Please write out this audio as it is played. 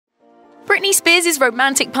Britney Spears'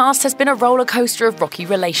 romantic past has been a roller coaster of rocky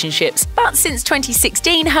relationships, but since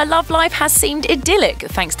 2016, her love life has seemed idyllic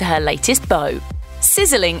thanks to her latest beau.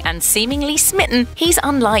 Sizzling and seemingly smitten, he's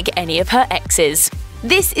unlike any of her exes.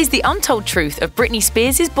 This is the untold truth of Britney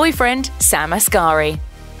Spears' boyfriend, Sam Asghari.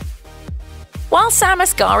 While Sam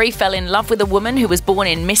Asghari fell in love with a woman who was born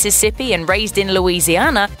in Mississippi and raised in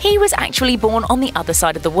Louisiana, he was actually born on the other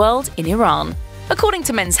side of the world in Iran. According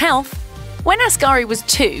to Men's Health, when Asghari was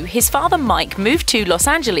 2, his father Mike moved to Los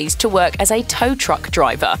Angeles to work as a tow truck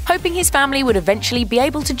driver, hoping his family would eventually be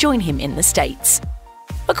able to join him in the States.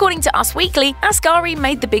 According to Us Weekly, Asghari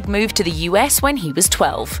made the big move to the US when he was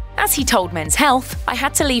 12. As he told Men's Health, "I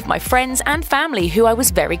had to leave my friends and family who I was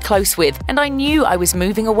very close with, and I knew I was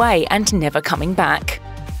moving away and never coming back."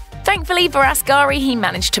 Thankfully for Asghari, he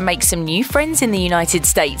managed to make some new friends in the United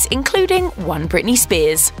States, including one Britney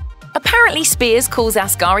Spears. Apparently, Spears calls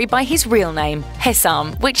Asghari by his real name,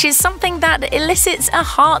 Hesam, which is something that elicits a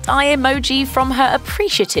heart-eye emoji from her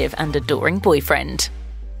appreciative and adoring boyfriend.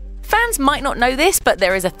 Fans might not know this, but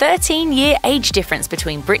there is a 13-year age difference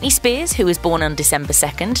between Britney Spears, who was born on December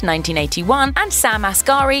 2nd, 1981, and Sam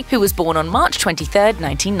Asghari, who was born on March 23rd,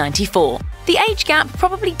 1994. The age gap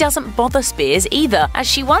probably doesn't bother Spears either, as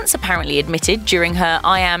she once apparently admitted during her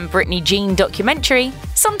I Am Britney Jean documentary,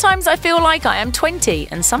 "Sometimes I feel like I am 20,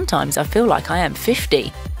 and sometimes I feel like I am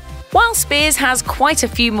 50. While Spears has quite a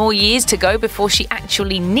few more years to go before she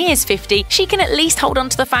actually nears 50, she can at least hold on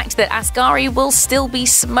to the fact that Asghari will still be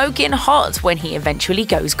smoking hot when he eventually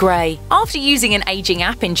goes grey. After using an aging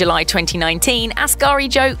app in July 2019, Asghari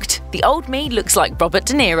joked, "The old me looks like Robert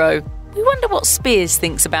De Niro." We wonder what Spears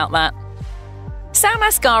thinks about that. Sam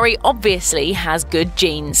Asghari obviously has good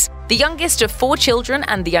genes. The youngest of 4 children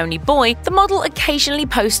and the only boy, the model occasionally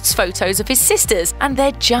posts photos of his sisters, and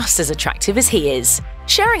they're just as attractive as he is.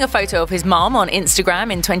 Sharing a photo of his mom on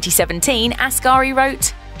Instagram in 2017, Asghari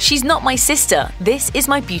wrote, "She's not my sister, this is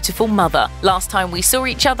my beautiful mother. Last time we saw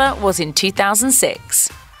each other was in 2006.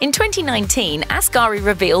 In 2019, Asghari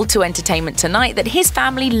revealed to Entertainment Tonight that his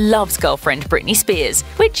family loves girlfriend Britney Spears,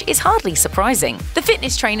 which is hardly surprising. The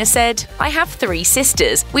fitness trainer said, "I have 3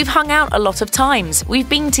 sisters. We've hung out a lot of times. We've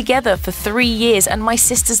been together for 3 years and my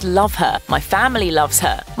sisters love her. My family loves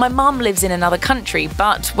her. My mom lives in another country,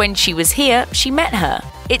 but when she was here, she met her."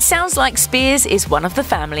 It sounds like Spears is one of the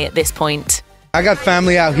family at this point. I got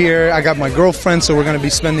family out here. I got my girlfriend, so we're going to be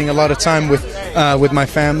spending a lot of time with my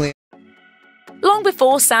family. Long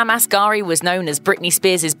before Sam Asghari was known as Britney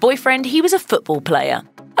Spears' boyfriend, he was a football player.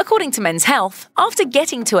 According to Men's Health, after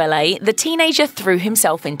getting to LA, the teenager threw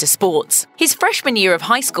himself into sports. His freshman year of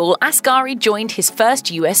high school, Asghari joined his first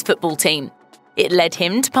US football team. It led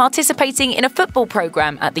him to participating in a football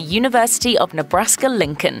program at the University of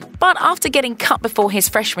Nebraska-Lincoln. But after getting cut before his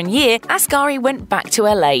freshman year, Asghari went back to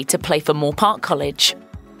LA to play for Moorpark College.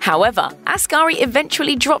 However, Asghari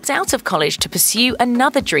eventually dropped out of college to pursue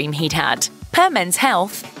another dream he'd had. Per Men's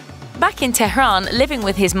Health, back in Tehran, living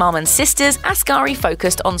with his mom and sisters, Asghari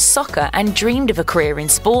focused on soccer and dreamed of a career in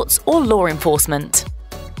sports or law enforcement.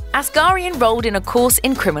 Asghari enrolled in a course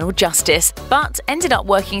in criminal justice, but ended up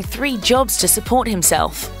working 3 jobs to support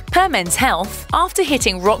himself. Per Men's Health, after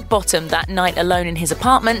hitting rock bottom that night alone in his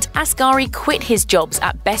apartment, Asghari quit his jobs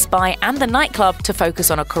at Best Buy and the nightclub to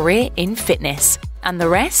focus on a career in fitness. And the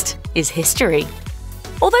rest is history.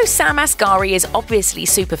 Although Sam Asghari is obviously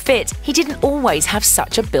super fit, he didn't always have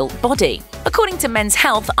such a built body. According to Men's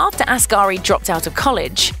Health, after Asghari dropped out of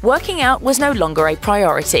college, working out was no longer a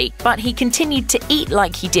priority, but he continued to eat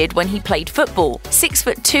like he did when he played football.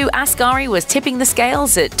 6'2" Asghari was tipping the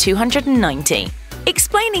scales at 290.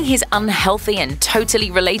 Explaining his unhealthy and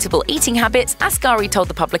totally relatable eating habits, Asghari told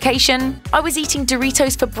the publication, "I was eating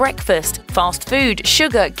Doritos for breakfast, fast food,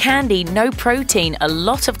 sugar, candy, no protein, a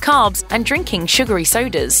lot of carbs, and drinking sugary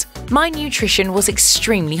sodas. My nutrition was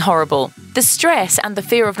extremely horrible. The stress and the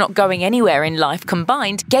fear of not going anywhere in life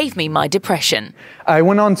combined gave me my depression." I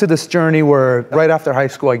went on to this journey where right after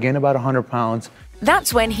high school I gained about 100 pounds.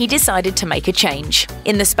 That's when he decided to make a change.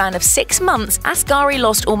 In the span of 6 months, Asghari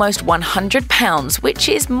lost almost 100 pounds, which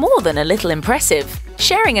is more than a little impressive.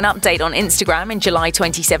 Sharing an update on Instagram in July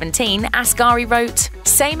 2017, Asghari wrote,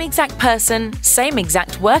 "Same exact person, same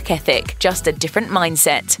exact work ethic, just a different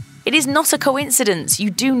mindset. It is not a coincidence,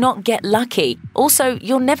 you do not get lucky. Also,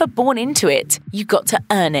 you're never born into it. You got to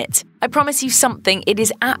earn it. I promise you something, it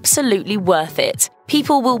is absolutely worth it.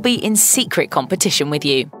 People will be in secret competition with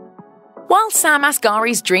you." While Sam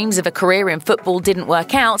Asghari's dreams of a career in football didn't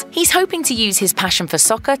work out, he's hoping to use his passion for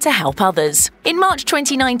soccer to help others. In March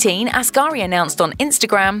 2019, Asghari announced on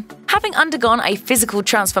Instagram, "Having undergone a physical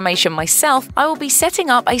transformation myself, I will be setting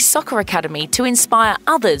up a soccer academy to inspire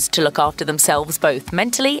others to look after themselves both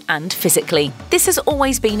mentally and physically. This has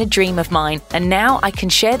always been a dream of mine, and now I can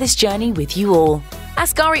share this journey with you all."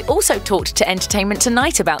 Asghari also talked to Entertainment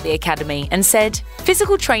Tonight about the academy and said,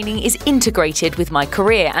 "Physical training is integrated with my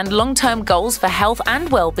career and long-term goals for health and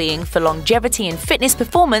well-being for longevity and fitness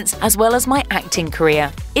performance, as well as my acting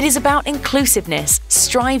career. It is about inclusiveness,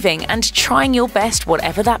 striving and trying your best,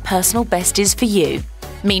 whatever that personal best is for you."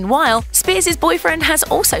 Meanwhile, Spears' boyfriend has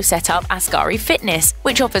also set up Asghari Fitness,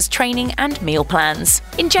 which offers training and meal plans.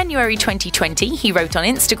 In January 2020, he wrote on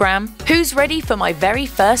Instagram, "Who's ready for my very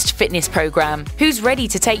first fitness program? Who's ready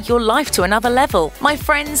to take your life to another level? My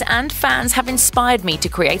friends and fans have inspired me to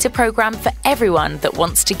create a program for everyone that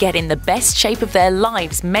wants to get in the best shape of their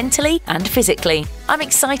lives mentally and physically. I'm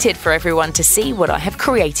excited for everyone to see what I have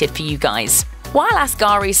created for you guys." While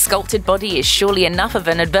Asghari's sculpted body is surely enough of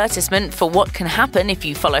an advertisement for what can happen if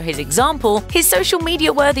you follow his example, his social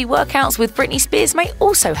media-worthy workouts with Britney Spears may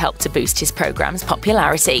also help to boost his program's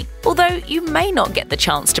popularity, although you may not get the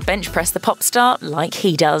chance to bench press the pop star like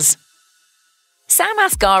he does. Sam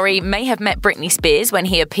Asghari may have met Britney Spears when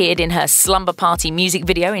he appeared in her Slumber Party music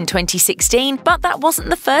video in 2016, but that wasn't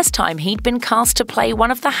the first time he'd been cast to play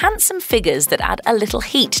one of the handsome figures that add a little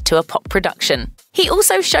heat to a pop production. He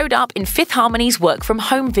also showed up in Fifth Harmony's Work From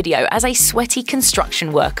Home video as a sweaty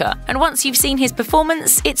construction worker, and once you've seen his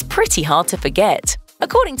performance, it's pretty hard to forget.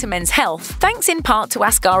 According to Men's Health, thanks in part to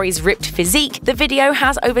Asghari's ripped physique, the video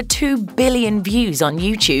has over 2 billion views on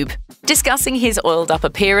YouTube. Discussing his oiled-up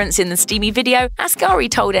appearance in the steamy video, Asghari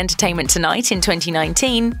told Entertainment Tonight in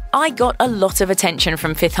 2019, "I got a lot of attention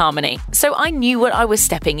from Fifth Harmony, so I knew what I was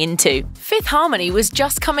stepping into. Fifth Harmony was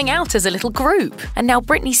just coming out as a little group, and now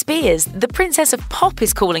Britney Spears, the Princess of Pop,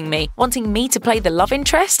 is calling me, wanting me to play the love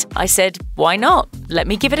interest. I said, why not? Let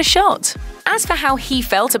me give it a shot." As for how he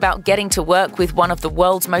felt about getting to work with one of the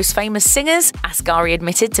world's most famous singers, Asghari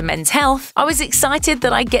admitted to Men's Health, "I was excited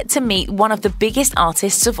that I get to meet one of the biggest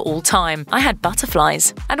artists of all time. I had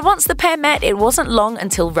butterflies. And once the pair met, it wasn't long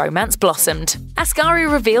until romance blossomed."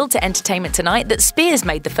 Asghari revealed to Entertainment Tonight that Spears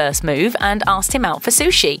made the first move and asked him out for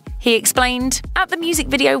sushi. He explained, "At the music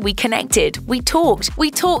video, we connected. We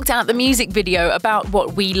talked at the music video about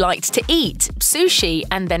what we liked to eat, sushi,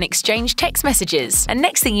 and then exchanged text messages. And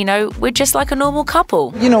next thing you know, we're just like a normal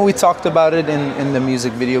couple." You know, we talked about it in the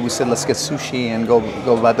music video. We said, let's get sushi and go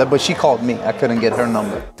about that. But she called me. I couldn't get her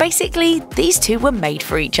number. Basically, these two were made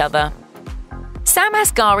for each other. Sam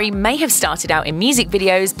Asghari may have started out in music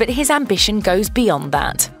videos, but his ambition goes beyond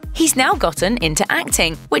that. He's now gotten into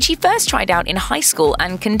acting, which he first tried out in high school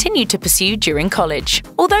and continued to pursue during college.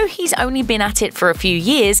 Although he's only been at it for a few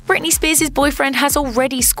years, Britney Spears' boyfriend has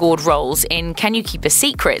already scored roles in Can You Keep a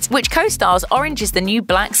Secret, which co-stars Orange is the New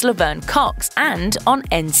Black's Laverne Cox, and on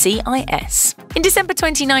NCIS. In December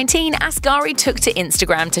 2019, Asghari took to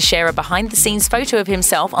Instagram to share a behind-the-scenes photo of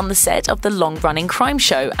himself on the set of the long-running crime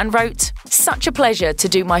show and wrote, "Such a pleasure to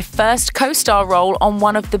do my first co-star role on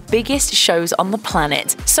one of the biggest shows on the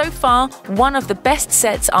planet. So far, one of the best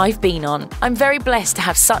sets I've been on. I'm very blessed to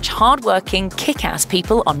have such hard-working, kick-ass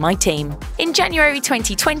people on my team." In January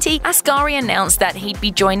 2020, Asghari announced that he'd be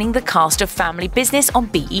joining the cast of Family Business on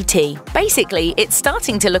BET. Basically, it's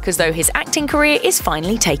starting to look as though his acting career is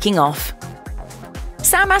finally taking off.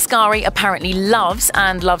 Sam Asghari apparently loves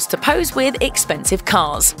to pose with expensive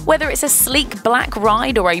cars. Whether it's a sleek black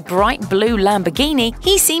ride or a bright blue Lamborghini,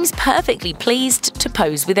 he seems perfectly pleased to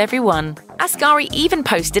pose with everyone. Asghari even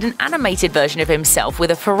posted an animated version of himself with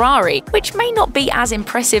a Ferrari, which may not be as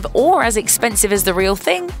impressive or as expensive as the real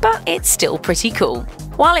thing, but it's still pretty cool.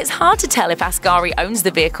 While it's hard to tell if Asghari owns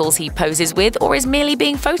the vehicles he poses with or is merely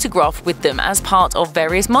being photographed with them as part of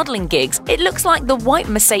various modeling gigs, it looks like the white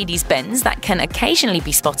Mercedes-Benz that can occasionally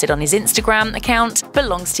be spotted on his Instagram account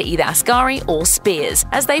belongs to either Asghari or Spears,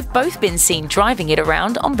 as they've both been seen driving it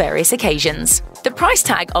around on various occasions. The price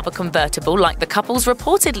tag of a convertible like the couple's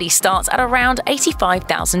reportedly starts at around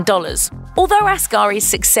 $85,000. Although Asghari's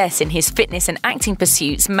success in his fitness and acting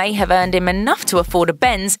pursuits may have earned him enough to afford a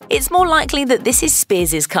Benz, it's more likely that this is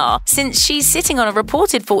Spears' car, since she's sitting on a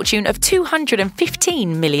reported fortune of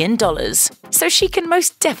 $215 million. So she can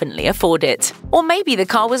most definitely afford it. Or maybe the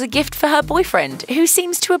car was a gift for her boyfriend, who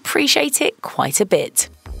seems to appreciate it quite a bit.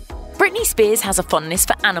 Britney Spears has a fondness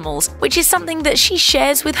for animals, which is something that she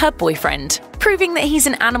shares with her boyfriend. Proving that he's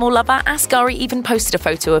an animal lover, Asghari even posted a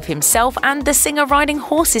photo of himself and the singer riding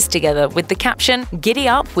horses together with the caption, "Giddy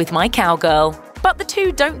up with my cowgirl." But the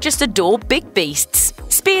two don't just adore big beasts.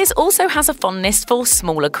 Spears also has a fondness for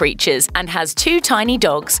smaller creatures and has two tiny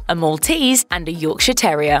dogs, a Maltese and a Yorkshire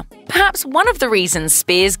Terrier. Perhaps one of the reasons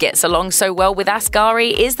Spears gets along so well with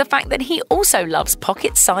Asghari is the fact that he also loves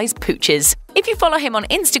pocket-sized pooches. If you follow him on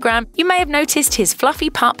Instagram, you may have noticed his fluffy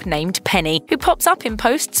pup named Penny, who pops up in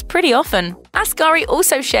posts pretty often. Asghari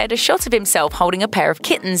also shared a shot of himself holding a pair of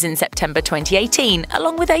kittens in September 2018,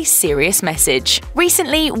 along with a serious message.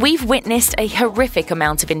 Recently, we've witnessed a horrific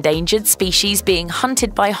amount of endangered species being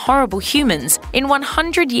hunted by horrible humans. In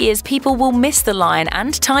 100 years, people will miss the lion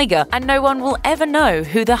and tiger, and no one will ever know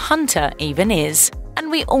who the hunter even is.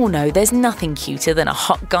 And we all know there's nothing cuter than a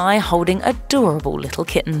hot guy holding adorable little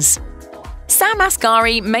kittens. Sam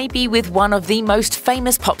Asghari may be with one of the most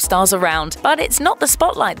famous pop stars around, but it's not the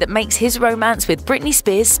spotlight that makes his romance with Britney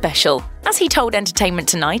Spears special. As he told Entertainment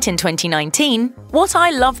Tonight in 2019, "What I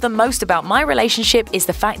love the most about my relationship is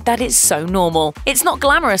the fact that it's so normal. It's not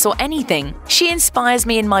glamorous or anything. She inspires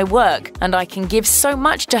me in my work, and I can give so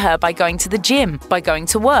much to her by going to the gym, by going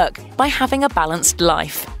to work, by having a balanced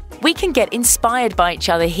life. We can get inspired by each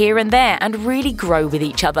other here and there and really grow with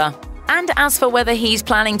each other." And as for whether he's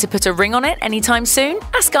planning to put a ring on it anytime soon,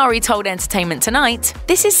 Asghari told Entertainment Tonight,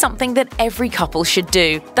 "This is something that every couple should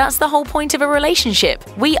do. That's the whole point of a relationship.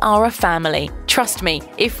 We are a family. Trust me,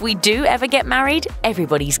 if we do ever get married,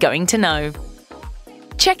 everybody's going to know."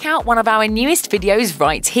 Check out one of our newest videos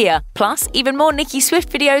right here. Plus, even more Nicki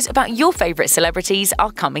Swift videos about your favourite celebrities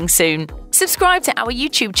are coming soon. Subscribe to our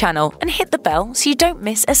YouTube channel and hit the bell so you don't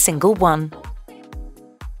miss a single one.